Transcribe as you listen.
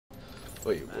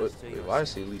Wait, what? Wait, why did I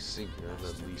say Leesin? I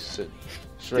meant Leesin.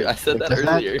 Dude, I said that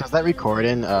earlier. Does that record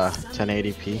in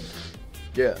 1080p?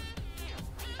 Yeah.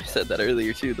 I said that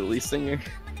earlier too, the lead singer.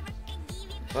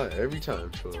 Every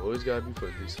time, Troy. Always gotta be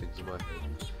putting these things in my head.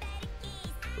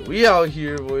 But we out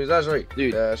here, boys. That's right.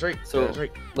 Dude, that's right. So, that's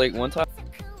right. like, one time...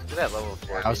 Look at that level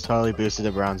 4. I was totally boosted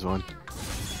to bronze 1.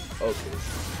 Okay.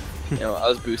 You know, I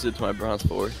was boosted to my bronze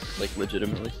 4. Like,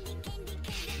 legitimately.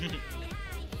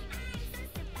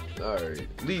 Alright.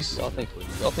 Leesin.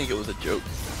 Y'all think it was a joke.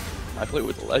 I played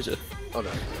with Elijah. Oh,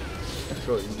 no.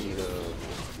 Troy, you need,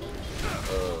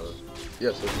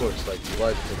 yes, of course. Like,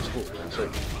 Elijah from school. That's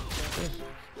right.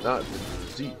 Not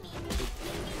VinroyZ.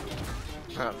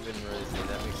 Not VinroyZ,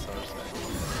 that makes so much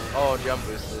sense. Oh, dude, I'm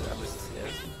boosted. I'm boosted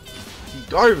CS. He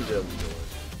garbage at me,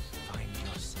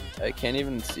 I can't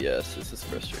even CS. This is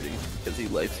frustrating because he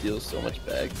life steals so much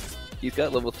bag. He's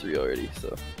got level 3 already,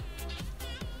 so.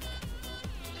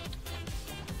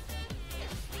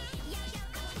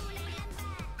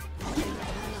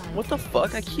 What the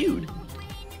fuck? I queued.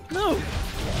 No.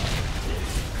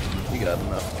 You got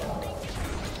enough.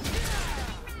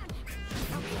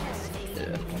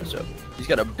 Yeah, nice job. He's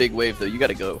got a big wave though. You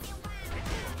gotta go.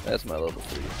 That's my level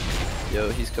 3. Yo,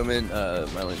 he's coming.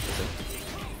 My lane for him.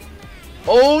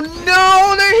 Oh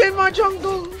no! They hit my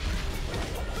jungle!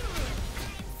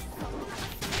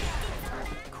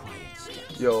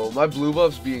 Yo, my blue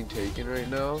buff's being taken right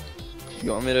now.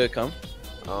 You want me to come?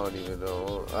 I don't even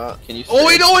know. Can you? Oh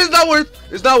wait, no, it's not worth.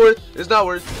 It's not worth. It's not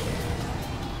worth.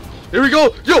 Here we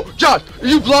go. Yo, Josh, are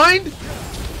you blind?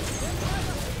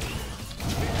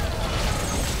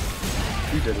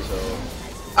 You dead as hell.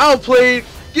 Outplayed.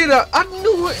 Get out. I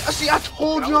knew it. See, I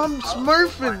told you I'm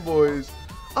smurfing, boys.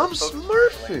 I'm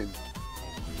smurfing.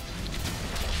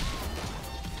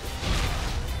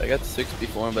 I got 6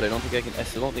 before him, but I don't think I can. I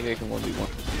still don't think I can 1v1.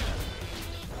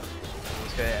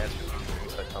 This guy asked me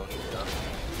so I told him to done.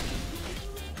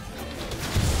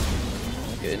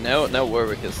 Okay, now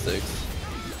Warwick has 6.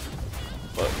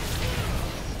 But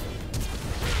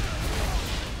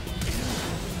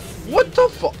What the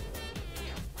fuck?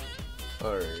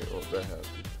 Alright, well, that happened.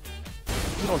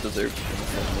 you don't deserve to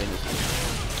win this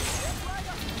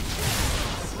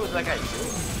What was that guy doing?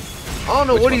 I don't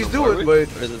know Which what one, he's the doing, Warwick?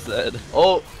 but Or is it Zed?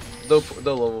 oh, the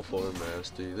level 4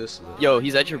 master. This man. Yo,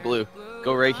 he's at your blue.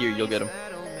 Go right here, you'll get him.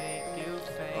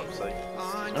 Oh, it's like,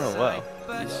 Oh wow.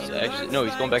 He's actually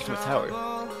he's going back to his tower.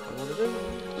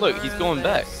 Look, he's going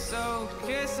back.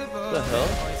 What the hell?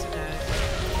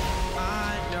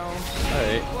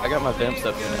 Alright, I got my vamp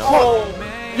stuff in now. Oh,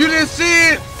 you didn't see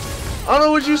it. I don't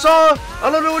know what you saw. I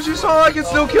don't know what you saw. I can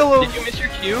still kill him. Did you miss your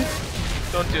Q?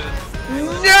 don't do this.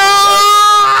 No!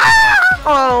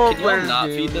 Oh, Can you all not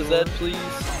feed the Zed, please?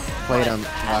 Played him.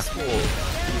 Can't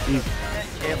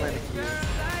land a Q.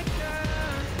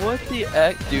 What the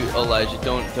heck? Dude, Elijah,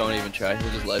 don't even try.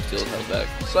 He'll just life steal his health back.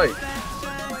 Sight.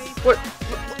 What?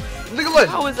 Look at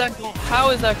legend. How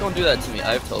is that going to do that to me?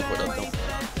 I have teleport up, don't.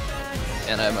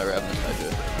 And I have my Ravenous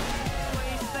Hydra.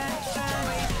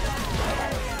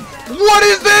 What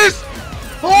is this?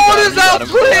 Hold this out,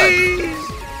 please.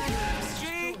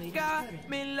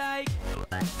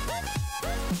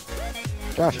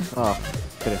 Josh. Oh,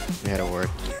 could've. We had a word.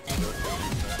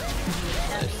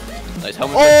 Nice. Nice. How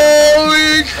much?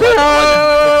 Holy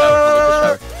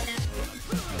crap!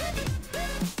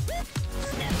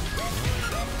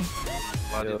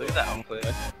 Wow, dude, look at that unplay.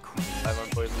 5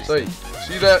 unplays. Sight.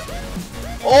 See that?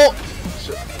 Oh!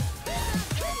 Shit.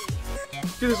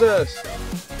 Get his ass.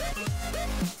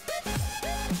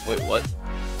 Wait, what?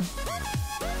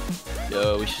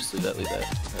 Yo, we should just leave that.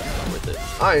 That's not worth it.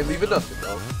 I ain't leaving nothing,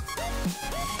 bro.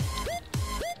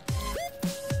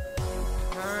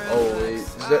 Oh wait,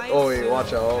 oh wait,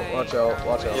 watch out.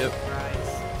 Yep.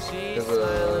 There's a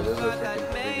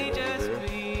freaking thing over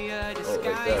there. Oh,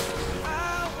 like that.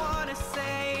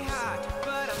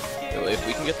 Yo, if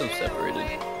we can get them separated.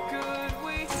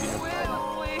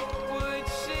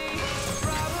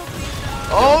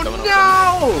 Oh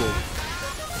no!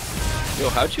 Yo,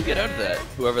 how'd you get out of that?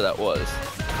 Whoever that was.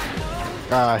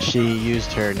 She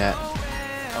used her net.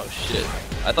 Oh shit.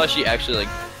 I thought she actually like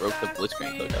broke the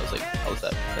blitzcrank hook. I was like, how was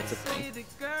that? That's a thing.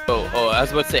 Oh, I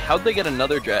was about to say, how'd they get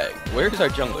another drag? Where's our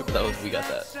jungler? But we got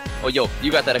that. Oh, yo,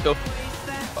 you got that, Ekko?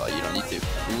 Oh, you don't need to.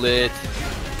 Lit.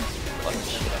 Fucking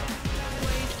shit.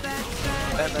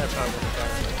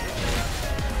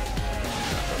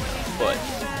 But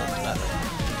doesn't matter.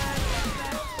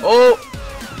 Oh!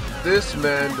 This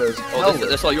man does. Oh,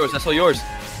 that's all yours. That's all yours.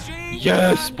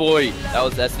 Yes, boy.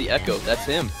 That's the Ekko. That's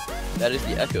him. That is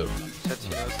the Ekko.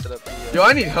 Yo,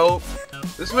 I need help.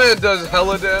 This man does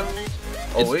hella damage.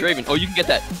 Oh, It's wait. Draven. Oh, you can get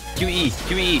that. QE.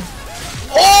 QE.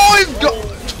 Oh, he's go.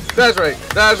 That's right.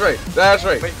 That's right. That's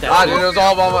right. Wait, I did it was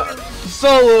all by my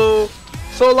solo.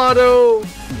 Solado.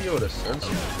 You would have sense.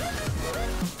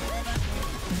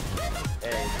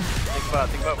 Hey,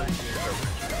 think about what you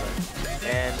do.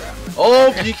 And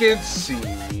Oh, he can see.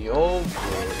 Oh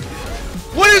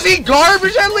boy. What is he,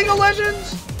 garbage at League of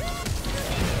Legends?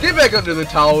 Get back under the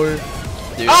tower.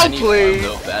 Dude, I need Outplayed.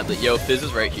 farm though badly. Yo, Fizz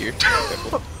is right here.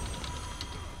 Careful.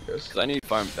 Yes. Cause I need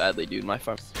farm badly, dude. My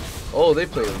farm. Oh, they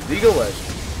play League of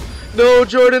Legends. No,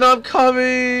 Jordan, I'm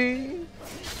coming.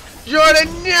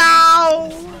 Jordan, now.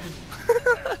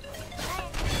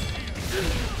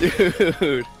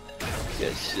 Dude.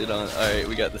 Get shit on. Alright,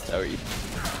 we got this tower.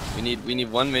 We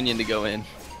need one minion to go in.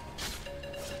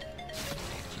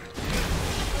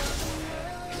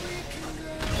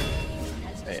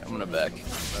 Hey, I'm gonna back.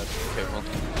 Careful.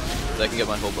 So I can get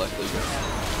my whole black league.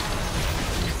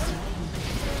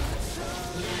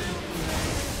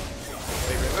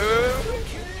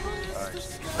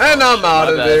 And I'm out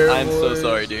My of bad. there. I'm so boys.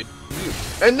 sorry, dude.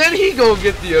 And then he go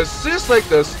get the assist like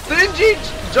the stingy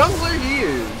jungler he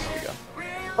is. There you go.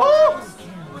 Oh,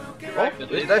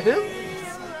 is that him?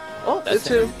 Oh, That's it's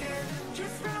him.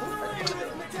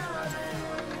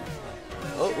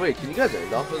 Oh wait, can you guys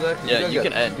end off of that? Yeah, you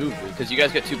can end. end, because you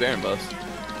guys got 2 Baron buffs.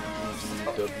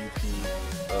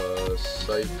 WP,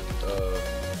 site,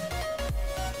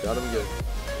 got him again.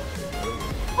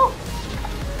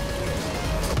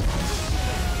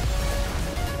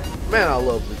 Man, I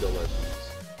love League of Legends.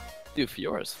 Dude,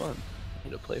 Fiora's fun. I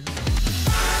need to play her.